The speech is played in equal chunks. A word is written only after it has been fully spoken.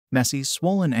Messi's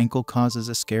swollen ankle causes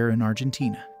a scare in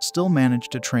Argentina. Still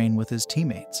managed to train with his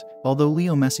teammates. Although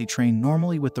Leo Messi trained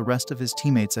normally with the rest of his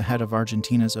teammates ahead of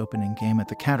Argentina's opening game at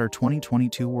the Qatar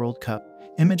 2022 World Cup,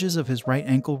 images of his right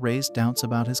ankle raised doubts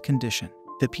about his condition.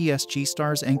 The PSG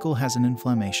star's ankle has an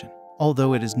inflammation,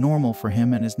 although it is normal for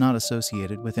him and is not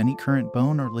associated with any current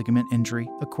bone or ligament injury,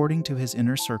 according to his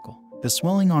inner circle. The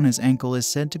swelling on his ankle is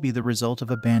said to be the result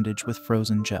of a bandage with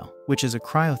frozen gel, which is a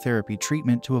cryotherapy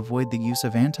treatment to avoid the use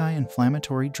of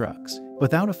anti-inflammatory drugs.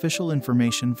 Without official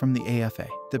information from the AFA,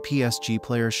 the PSG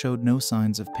player showed no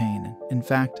signs of pain and, in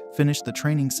fact, finished the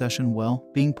training session well,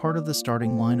 being part of the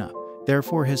starting lineup.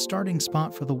 Therefore, his starting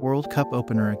spot for the World Cup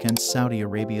opener against Saudi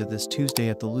Arabia this Tuesday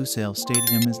at the Lusail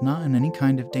Stadium is not in any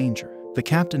kind of danger. The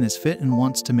captain is fit and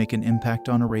wants to make an impact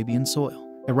on Arabian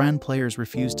soil. Iran players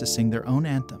refused to sing their own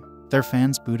anthem. Their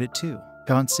fans booed it too.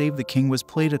 God Save the King was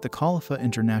played at the Khalifa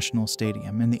International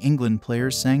Stadium and the England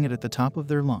players sang it at the top of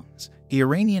their lungs. The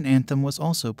Iranian anthem was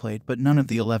also played, but none of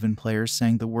the 11 players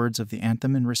sang the words of the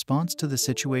anthem in response to the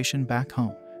situation back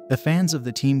home. The fans of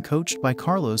the team coached by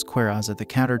Carlos Queiroz at the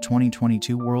Qatar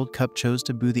 2022 World Cup chose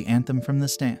to boo the anthem from the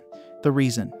stand. The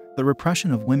reason? The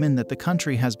repression of women that the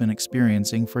country has been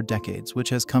experiencing for decades, which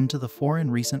has come to the fore in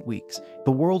recent weeks.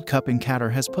 The World Cup in Qatar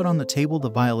has put on the table the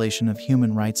violation of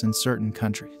human rights in certain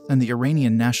countries, and the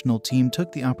Iranian national team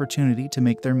took the opportunity to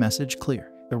make their message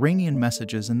clear. Iranian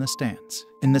messages in the stands.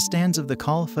 In the stands of the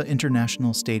Khalifa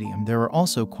International Stadium, there are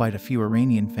also quite a few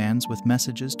Iranian fans with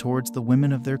messages towards the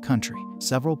women of their country.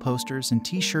 Several posters and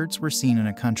t-shirts were seen in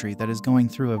a country that is going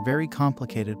through a very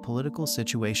complicated political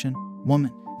situation.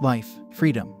 Woman, life,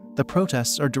 freedom. The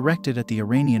protests are directed at the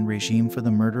Iranian regime for the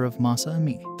murder of Mahsa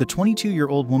Amini, the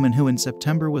 22-year-old woman who in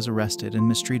September was arrested and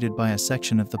mistreated by a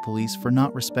section of the police for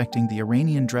not respecting the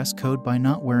Iranian dress code by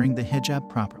not wearing the hijab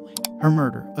properly. Her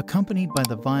murder, accompanied by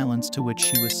the violence to which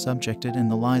she was subjected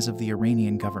and the lies of the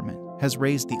Iranian government, has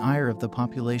raised the ire of the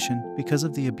population because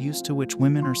of the abuse to which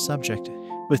women are subjected.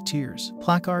 With tears,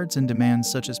 placards and demands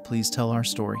such as "Please tell our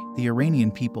story," the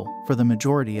Iranian people, for the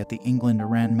majority at the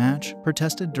England-Iran match,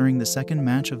 protested during the second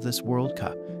match of this World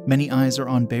Cup. Many eyes are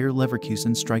on Bayer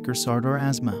Leverkusen striker Sardar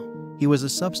Azmoun. He was a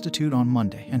substitute on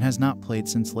Monday and has not played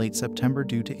since late September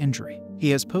due to injury. He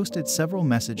has posted several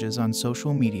messages on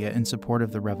social media in support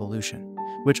of the revolution,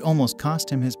 which almost cost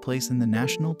him his place in the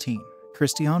national team.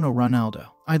 Cristiano Ronaldo: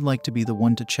 I'd like to be the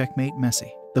one to checkmate Messi.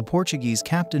 The Portuguese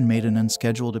captain made an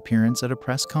unscheduled appearance at a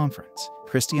press conference.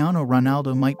 Cristiano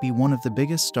Ronaldo might be one of the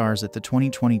biggest stars at the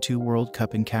 2022 World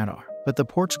Cup in Qatar, but the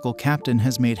Portugal captain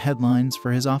has made headlines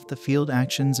for his off-the-field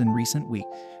actions in recent weeks.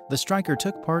 The striker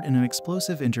took part in an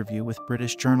explosive interview with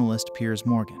British journalist Piers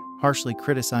Morgan, harshly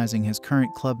criticizing his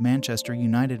current club Manchester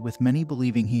United, with many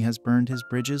believing he has burned his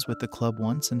bridges with the club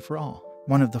once and for all.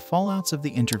 One of the fallouts of the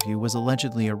interview was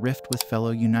allegedly a rift with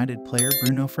fellow United player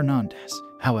Bruno Fernandes.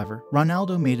 However,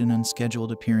 Ronaldo made an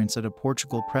unscheduled appearance at a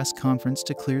Portugal press conference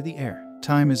to clear the air.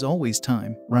 "Time is always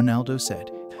time," Ronaldo said.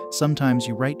 "Sometimes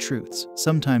you write truths,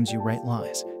 sometimes you write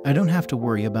lies. I don't have to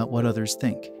worry about what others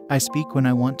think. I speak when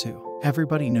I want to.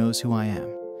 Everybody knows who I am,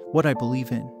 what I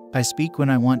believe in. I speak when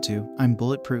I want to. I'm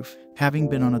bulletproof." Having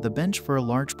been on the bench for a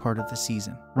large part of the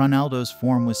season, Ronaldo's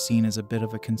form was seen as a bit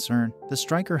of a concern. The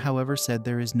striker, however, said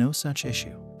there is no such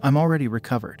issue. "I'm already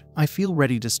recovered. I feel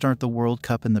ready to start the World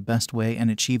Cup in the best way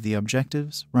and achieve the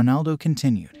objectives," Ronaldo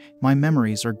continued. "My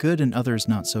memories are good and others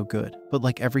not so good, but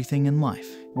like everything in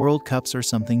life, World Cups are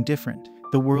something different.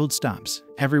 The world stops.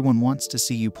 Everyone wants to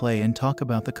see you play and talk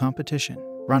about the competition."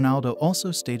 Ronaldo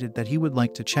also stated that he would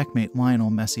like to checkmate Lionel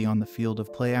Messi on the field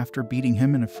of play after beating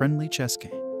him in a friendly chess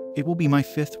game. "It will be my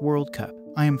 5th World Cup.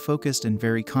 I am focused and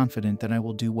very confident that I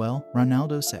will do well,"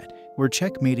 Ronaldo said. "We're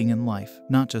checkmating in life,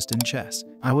 not just in chess.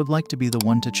 I would like to be the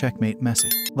one to checkmate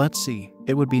Messi. Let's see.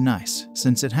 It would be nice.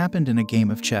 Since it happened in a game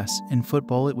of chess, in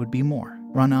football it would be more."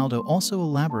 Ronaldo also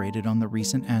elaborated on the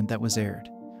recent ad that was aired,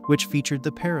 which featured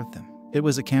the pair of them. "It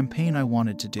was a campaign I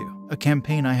wanted to do, a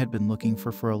campaign I had been looking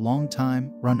for a long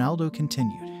time," Ronaldo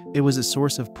continued. "It was a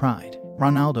source of pride."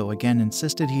 Ronaldo again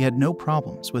insisted he had no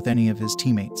problems with any of his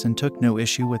teammates and took no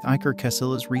issue with Iker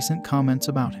Casillas' recent comments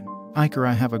about him. "Iker,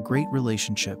 I have a great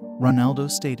relationship," Ronaldo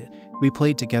stated. "We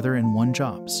played together and won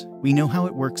jobs. We know how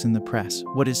it works in the press.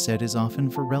 What is said is often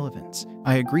for relevance.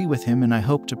 I agree with him and I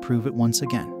hope to prove it once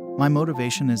again. My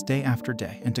motivation is day after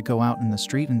day and to go out in the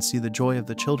street and see the joy of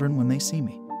the children when they see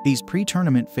me. These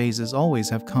pre-tournament phases always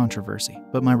have controversy,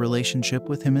 but my relationship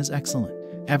with him is excellent.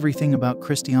 Everything about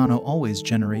Cristiano always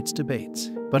generates debates,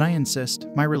 but I insist,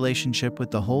 my relationship with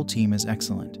the whole team is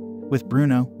excellent. With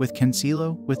Bruno, with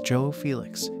Cancelo, with João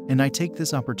Felix, and I take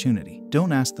this opportunity.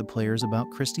 Don't ask the players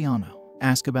about Cristiano.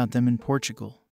 Ask about them in Portugal.